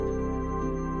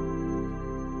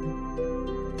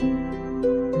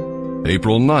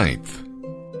April 9th.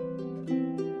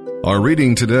 Our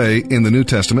reading today in the New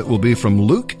Testament will be from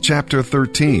Luke chapter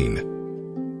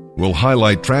 13. We'll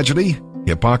highlight tragedy,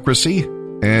 hypocrisy,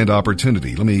 and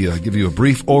opportunity. Let me give you a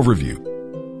brief overview.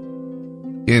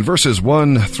 In verses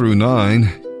 1 through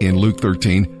 9 in Luke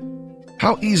 13,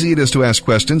 how easy it is to ask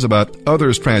questions about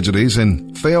others' tragedies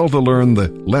and fail to learn the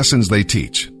lessons they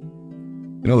teach.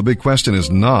 You know, the big question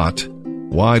is not,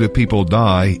 why do people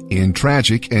die in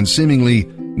tragic and seemingly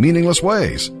meaningless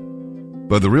ways?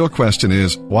 But the real question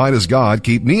is, why does God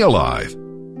keep me alive?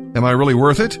 Am I really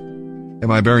worth it?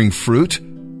 Am I bearing fruit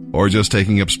or just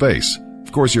taking up space?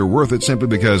 Of course, you're worth it simply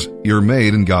because you're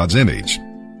made in God's image.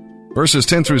 Verses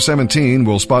 10 through 17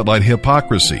 will spotlight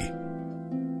hypocrisy.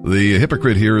 The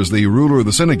hypocrite here is the ruler of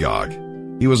the synagogue.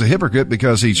 He was a hypocrite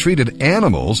because he treated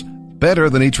animals better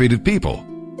than he treated people.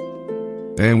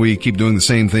 And we keep doing the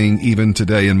same thing even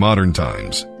today in modern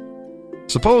times.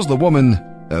 Suppose the woman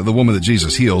that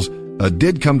Jesus heals,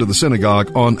 did come to the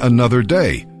synagogue on another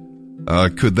day.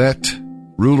 Could that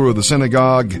ruler of the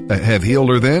synagogue have healed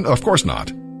her then? Of course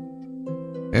not.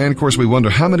 And of course we wonder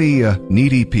how many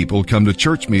needy people come to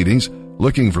church meetings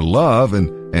looking for love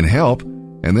and help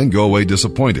and then go away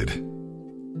disappointed.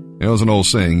 You know, there's an old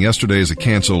saying, yesterday is a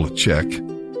canceled check,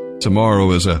 tomorrow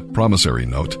is a promissory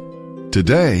note.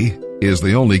 Today is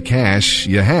the only cash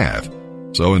you have,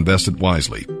 so invest it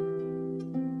wisely.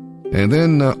 And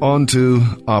then on to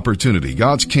opportunity.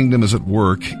 God's kingdom is at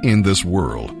work in this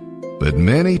world, but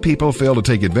many people fail to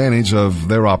take advantage of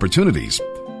their opportunities.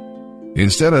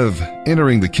 Instead of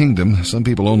entering the kingdom, some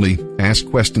people only ask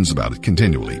questions about it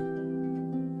continually.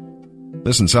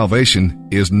 Listen, salvation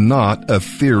is not a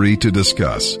theory to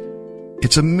discuss.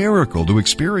 It's a miracle to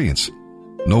experience.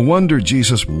 No wonder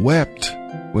Jesus wept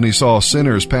when he saw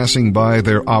sinners passing by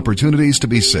their opportunities to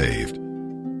be saved.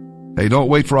 Hey, don't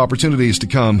wait for opportunities to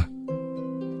come.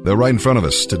 They're right in front of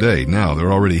us today. Now,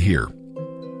 they're already here.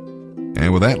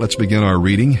 And with that, let's begin our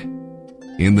reading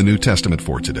in the New Testament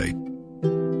for today.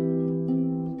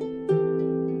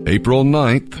 April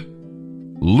 9th,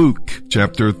 Luke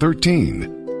chapter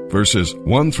 13, verses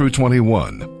 1 through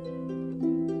 21.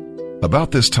 About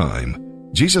this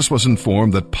time, Jesus was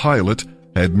informed that Pilate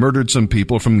had murdered some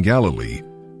people from Galilee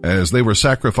as they were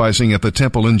sacrificing at the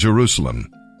temple in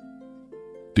Jerusalem.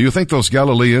 Do you think those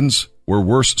Galileans were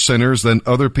worse sinners than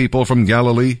other people from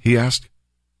Galilee? He asked.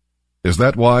 Is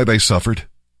that why they suffered?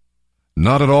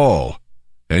 Not at all.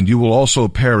 And you will also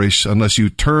perish unless you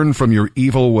turn from your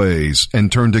evil ways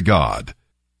and turn to God.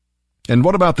 And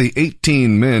what about the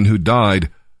 18 men who died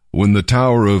when the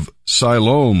tower of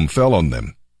Siloam fell on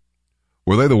them?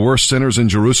 Were they the worst sinners in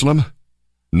Jerusalem?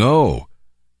 No.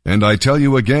 And I tell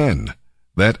you again,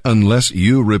 that unless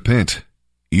you repent,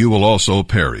 you will also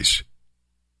perish.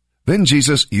 Then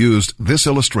Jesus used this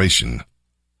illustration.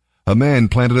 A man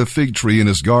planted a fig tree in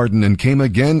his garden and came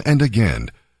again and again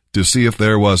to see if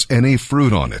there was any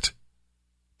fruit on it.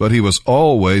 But he was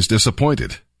always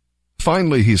disappointed.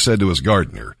 Finally, he said to his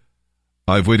gardener,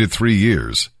 I've waited 3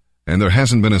 years, and there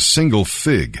hasn't been a single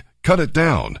fig. Cut it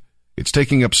down. It's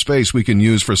taking up space we can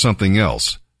use for something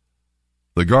else.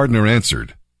 The gardener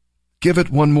answered, Give it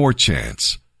one more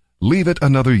chance. Leave it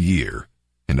another year,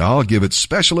 and I'll give it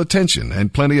special attention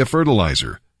and plenty of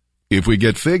fertilizer. If we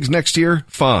get figs next year,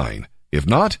 fine. If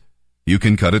not, you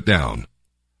can cut it down.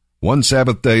 One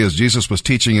Sabbath day, as Jesus was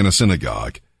teaching in a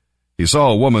synagogue, he saw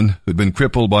a woman who'd been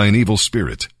crippled by an evil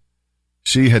spirit.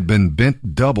 She had been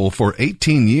bent double for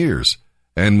 18 years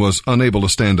and was unable to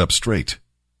stand up straight.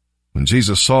 When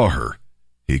Jesus saw her,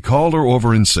 he called her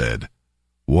over and said,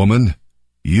 Woman,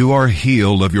 you are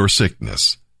healed of your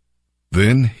sickness.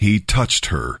 Then he touched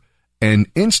her, and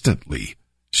instantly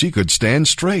she could stand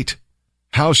straight.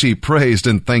 How she praised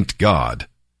and thanked God.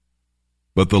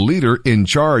 But the leader in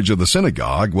charge of the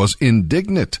synagogue was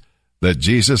indignant that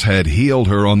Jesus had healed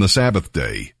her on the Sabbath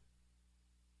day.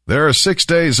 There are 6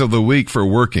 days of the week for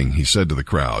working, he said to the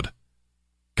crowd.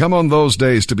 Come on those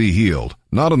days to be healed,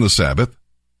 not on the Sabbath.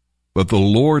 But the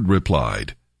Lord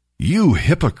replied, You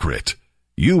hypocrite!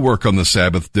 You work on the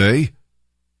Sabbath day.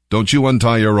 Don't you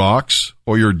untie your ox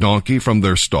or your donkey from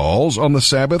their stalls on the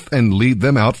Sabbath and lead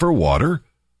them out for water?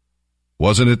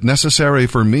 Wasn't it necessary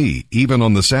for me, even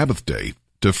on the Sabbath day,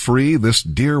 to free this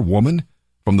dear woman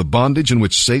from the bondage in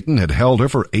which Satan had held her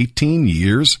for 18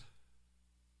 years?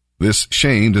 This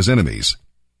shamed his enemies,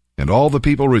 and all the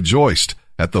people rejoiced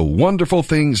at the wonderful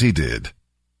things he did.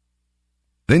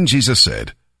 Then Jesus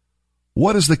said,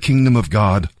 What is the kingdom of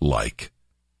God like?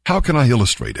 How can I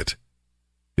illustrate it?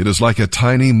 It is like a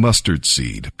tiny mustard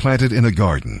seed planted in a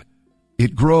garden.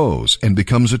 It grows and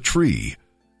becomes a tree,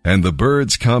 and the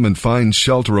birds come and find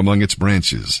shelter among its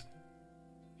branches.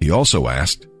 He also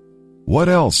asked, "What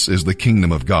else is the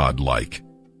kingdom of God like?"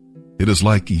 "It is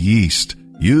like yeast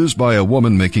used by a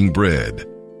woman making bread.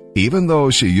 Even though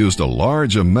she used a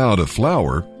large amount of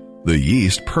flour, the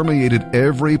yeast permeated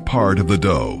every part of the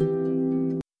dough."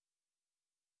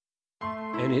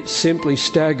 And it's simply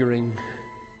staggering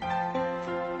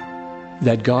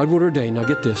that God would ordain, now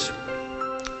get this,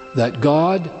 that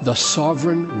God, the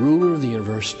sovereign ruler of the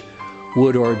universe,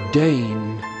 would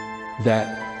ordain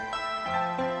that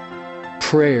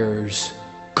prayers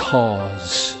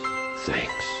cause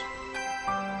things.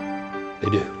 They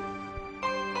do.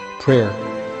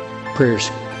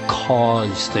 Prayers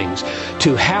cause things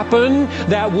to happen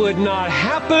that would not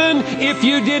happen if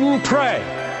you didn't pray.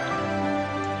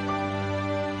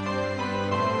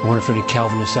 I wonder if any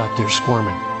Calvinists out there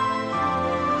squirming.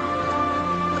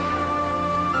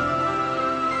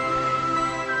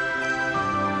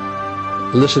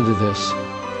 Listen to this.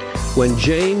 When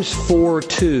James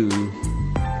 4:2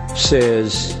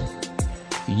 says,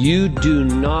 "You do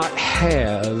not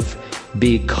have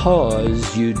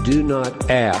because you do not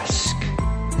ask,"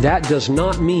 that does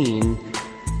not mean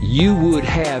you would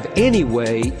have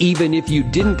anyway even if you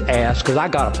didn't ask, because I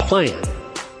got a plan.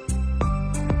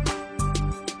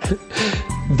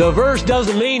 The verse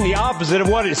doesn't mean the opposite of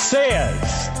what it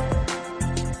says.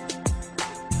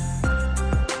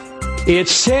 It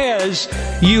says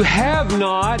you have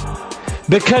not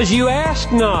because you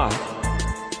ask not.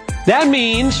 That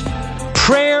means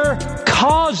prayer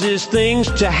causes things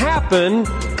to happen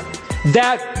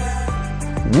that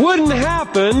wouldn't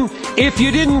happen if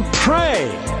you didn't pray.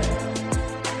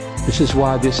 This is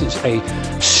why this is a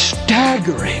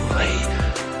staggeringly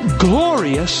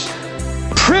glorious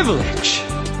privilege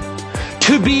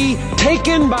to be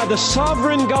taken by the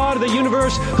sovereign God of the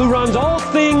universe, who runs all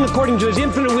things according to His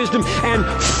infinite wisdom, and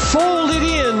folded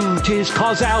into His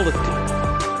causality.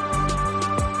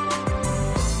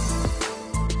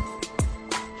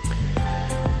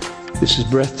 This is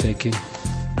breathtaking.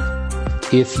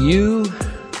 If you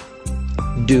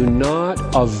do not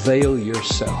avail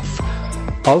yourself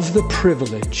of the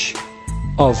privilege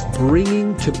of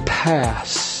bringing to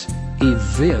pass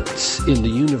events in the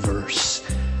universe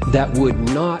that would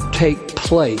not take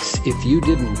place if you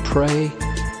didn't pray,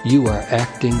 you are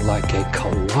acting like a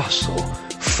colossal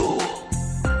fool.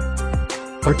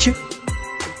 Aren't you?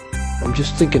 I'm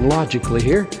just thinking logically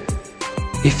here.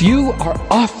 If you are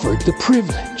offered the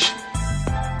privilege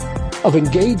of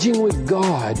engaging with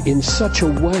God in such a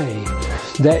way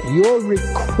that your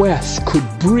request could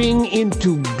bring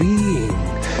into being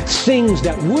things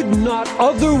that would not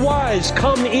otherwise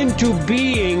come into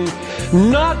being,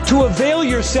 not to avail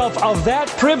yourself of that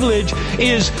privilege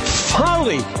is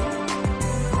folly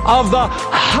of the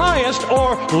highest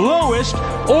or lowest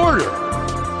order.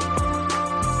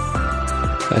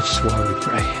 That's why we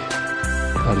pray.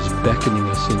 God is beckoning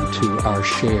us into our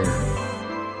share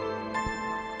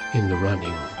in the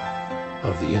running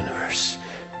of the universe.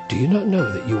 Do you not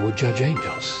know that you will judge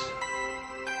angels?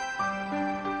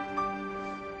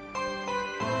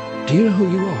 Do you know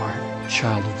who you are,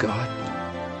 child of God?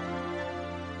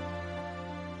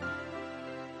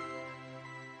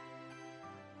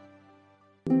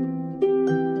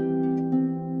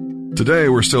 Today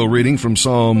we're still reading from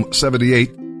Psalm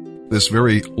 78, this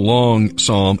very long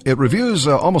psalm. It reviews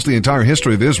almost the entire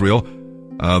history of Israel,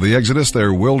 the Exodus,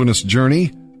 their wilderness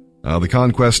journey, the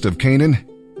conquest of Canaan,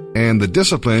 and the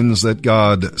disciplines that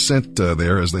God sent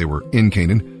there as they were in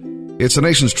Canaan. It's the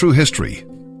nation's true history,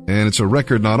 and it's a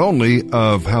record not only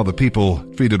of how the people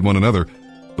treated one another,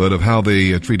 but of how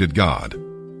they treated God.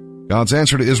 God's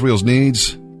answer to Israel's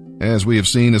needs, as we have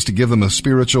seen, is to give them a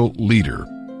spiritual leader.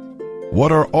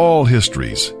 What are all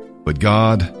histories but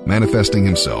God manifesting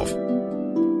Himself?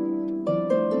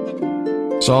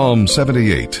 Psalm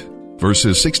 78,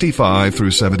 verses 65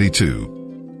 through 72.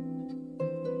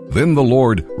 Then the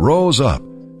Lord rose up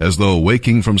as though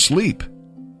waking from sleep.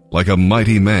 Like a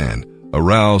mighty man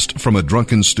aroused from a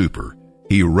drunken stupor,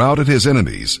 He routed His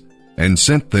enemies and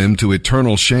sent them to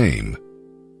eternal shame.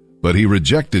 But He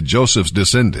rejected Joseph's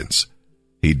descendants.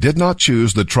 He did not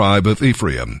choose the tribe of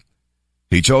Ephraim.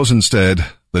 He chose instead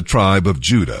the tribe of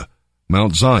Judah,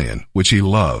 Mount Zion, which He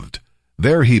loved.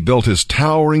 There He built His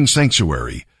towering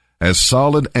sanctuary, as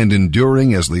solid and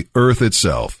enduring as the earth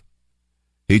itself.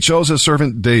 He chose His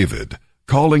servant David,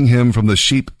 calling him from the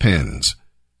sheep pens.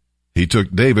 He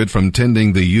took David from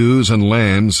tending the ewes and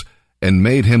lambs and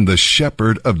made him the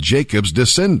shepherd of Jacob's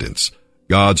descendants,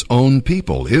 God's own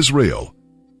people, Israel.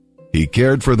 He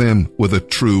cared for them with a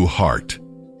true heart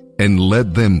and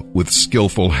led them with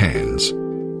skillful hands.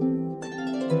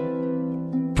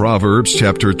 Proverbs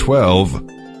chapter 12,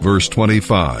 verse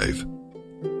 25.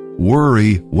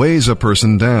 Worry weighs a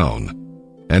person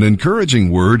down. An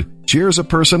encouraging word cheers a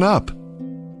person up.